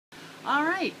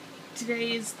Alright,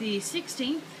 today is the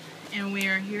 16th, and we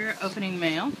are here opening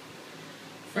mail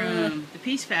from the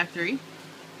Peace Factory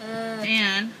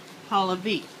and Paula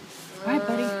V. Alright,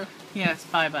 buddy? Yes,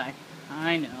 bye-bye.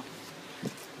 I know.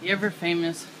 The ever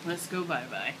famous, let's go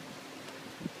bye-bye.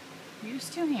 Use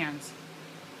two hands.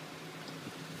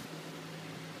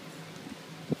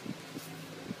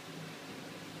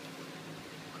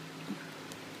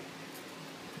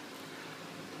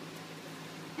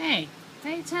 Hey,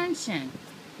 pay attention.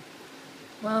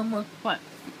 Mama. What?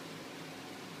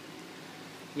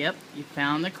 Yep, you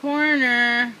found the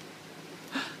corner.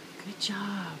 Good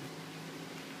job.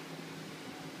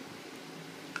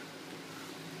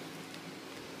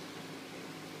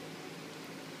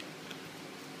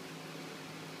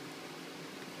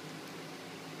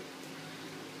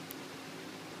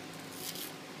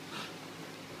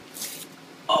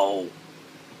 Oh.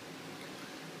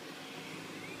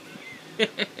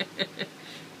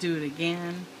 Do it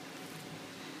again.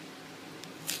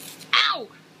 Ow!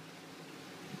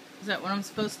 Is that what I'm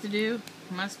supposed to do?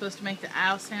 Am I supposed to make the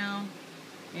ow sound?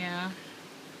 Yeah.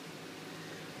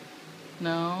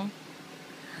 No.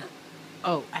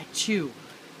 Oh, I chew.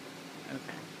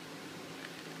 Okay.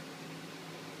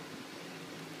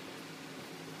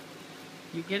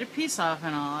 You get a piece off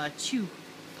and I'll chew.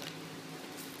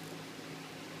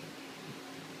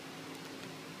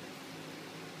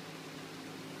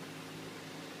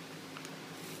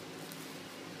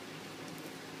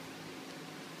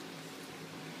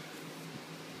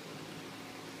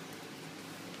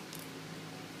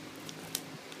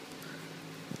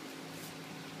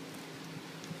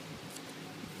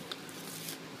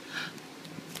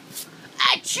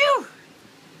 Achoo!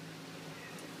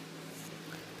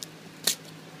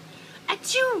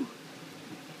 Achoo!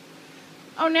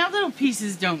 Oh, now little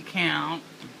pieces don't count.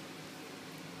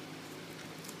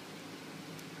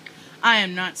 I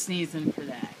am not sneezing for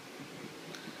that.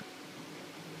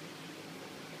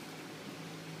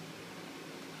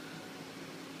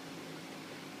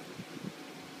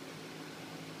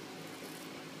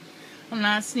 I'm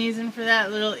not sneezing for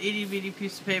that little itty bitty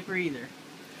piece of paper either.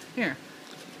 Here.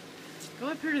 Go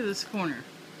up here to this corner.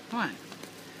 Come on.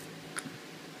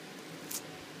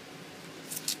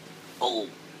 Oh!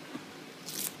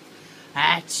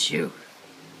 Achoo!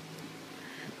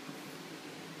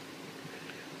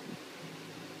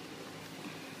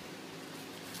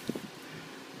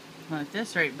 Well, at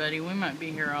this rate, buddy, we might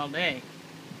be here all day.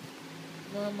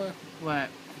 Mama. What?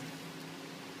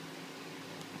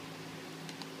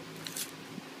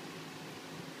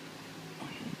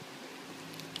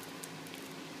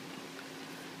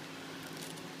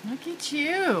 Look at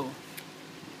you.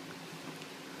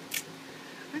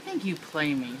 I think you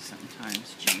play me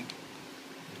sometimes, G.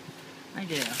 I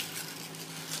do.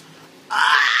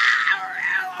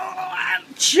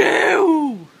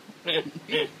 Chew!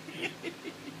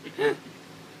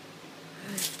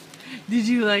 Did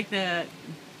you like that?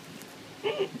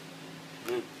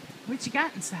 What you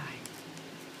got inside?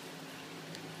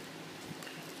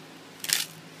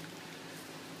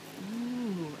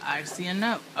 I see a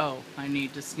note. Oh, I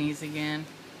need to sneeze again.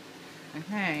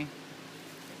 Okay.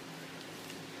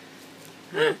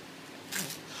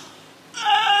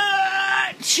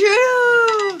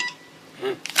 Achoo!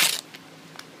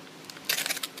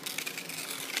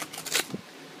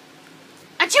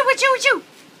 Achoo, achoo, achoo!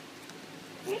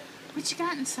 What you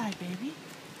got inside, baby?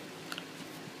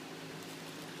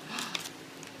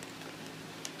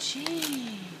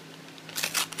 Gee.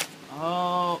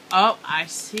 Oh, I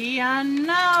see a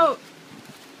note.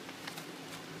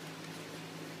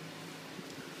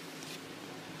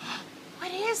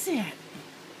 What is it?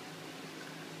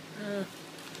 Uh.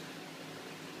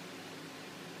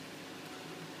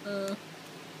 Hold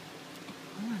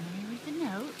on, let me read the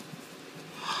note.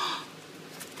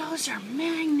 Those are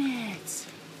magnets.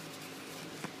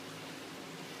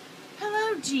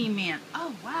 Hello, Gman.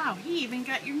 Oh, wow, he even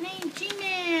got your name,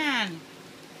 Gman.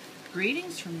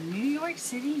 Greetings from New York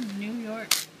City, New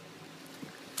York.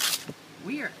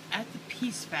 We are at the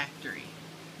Peace Factory.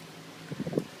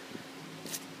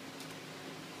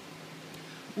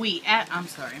 We at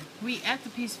the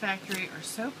Peace Factory are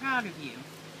so proud of you.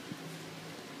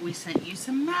 We sent you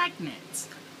some magnets.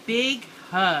 Big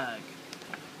hug.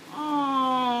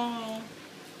 Oh,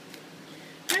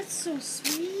 that's so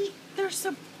sweet. They're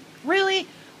so... Really?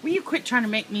 Will you quit trying to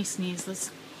make me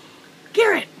sneeze?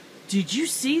 Garrett, did you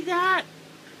see that?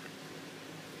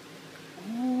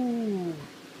 Ooh.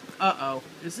 Uh-oh.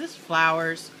 Is this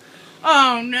flowers?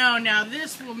 Oh, no. Now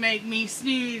this will make me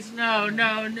sneeze. No,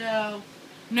 no, no.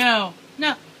 No,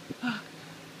 no.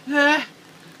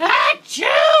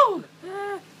 Achoo!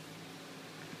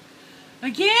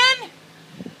 Again?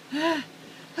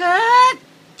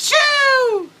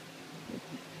 Achoo!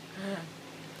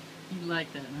 You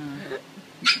like that, huh?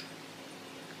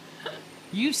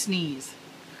 You sneeze.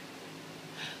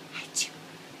 Achoo.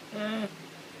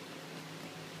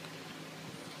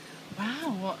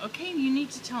 Wow, well, okay, you need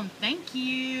to tell him thank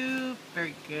you.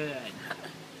 Very good.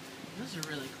 Those are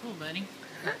really cool, buddy.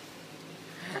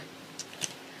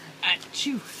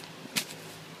 Achoo.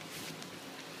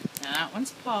 Now that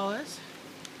one's Paula's.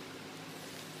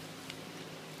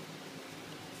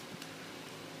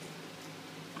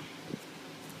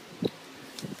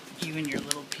 Even your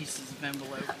little pieces of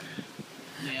envelope.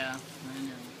 Yeah, I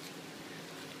know.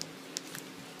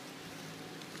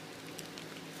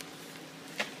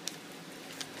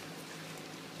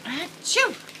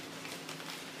 Achoo!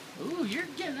 Ooh, you're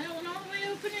getting that one all the way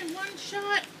open in one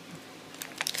shot.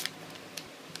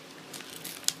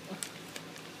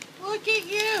 Look at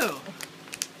you.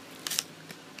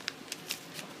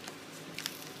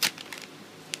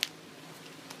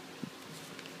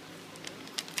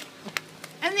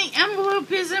 And the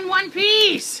envelope is in one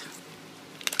piece.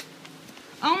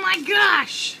 Oh my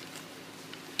gosh.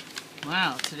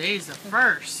 Wow, today's the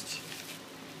first.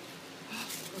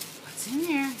 What's in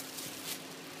there?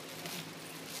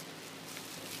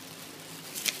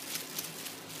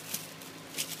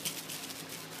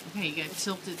 Okay, you gotta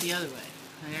tilt it the other way.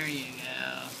 There you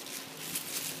go.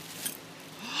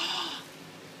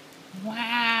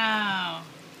 Wow.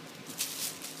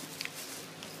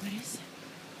 What is it?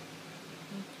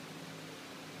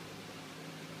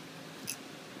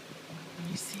 Let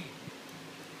me see.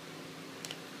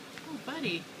 Oh,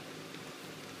 buddy.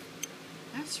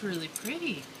 That's really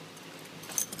pretty.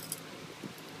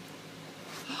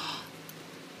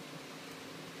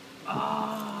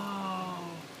 Oh.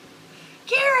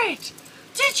 Garrett!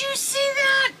 Did you see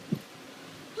that?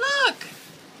 Look!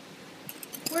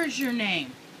 Where's your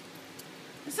name?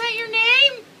 Is that your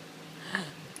name?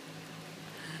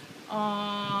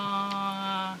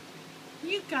 Aww.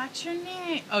 You got your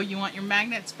name. Oh, you want your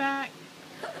magnets back?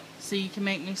 So you can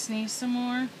make me sneeze some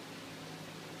more?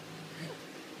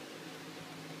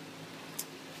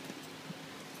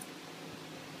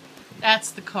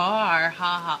 That's the car.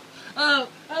 Ha ha. Oh,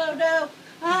 oh no.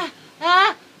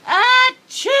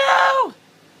 Achoo!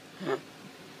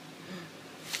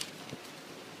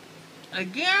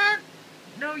 Again?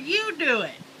 No, you do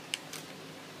it.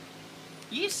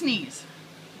 You sneeze.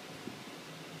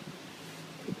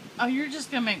 Oh, you're just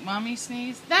gonna make mommy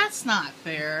sneeze? That's not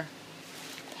fair.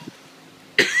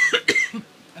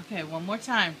 Okay, one more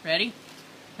time. Ready?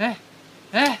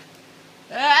 Achoo.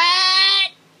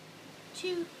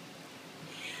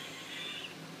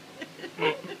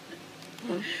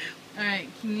 Alright,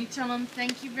 can you tell them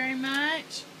thank you very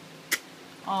much?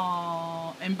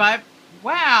 Oh, and bye.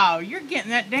 Wow, you're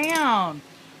getting that down.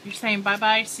 You're saying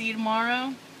bye-bye, see you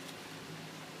tomorrow?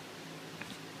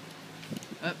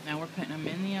 Oh, now we're putting them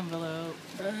in the envelope.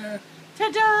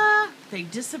 Ta-da! They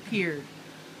disappeared.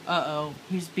 Uh-oh,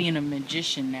 he's being a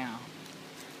magician now.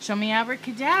 Show me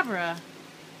abracadabra.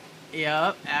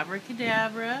 Yep,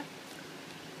 abracadabra.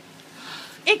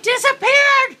 It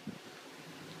disappeared!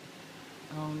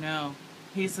 Oh no,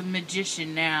 he's a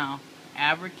magician now.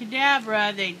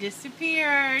 Abracadabra, they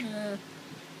disappeared.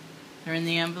 They're in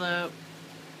the envelope.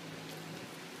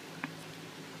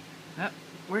 Oh,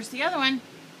 where's the other one?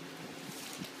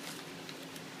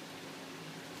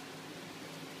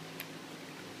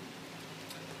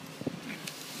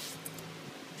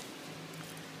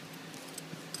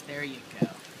 There you go.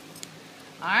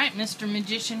 Alright, Mr.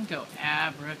 Magician, go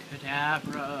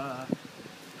abracadabra.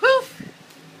 Poof!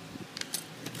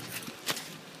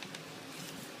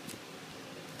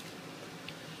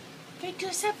 They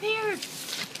disappeared.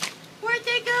 Where'd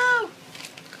they go?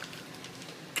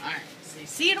 Alright, so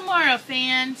see you tomorrow,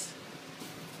 fans.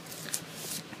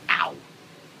 Ow!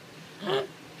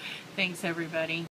 Thanks, everybody.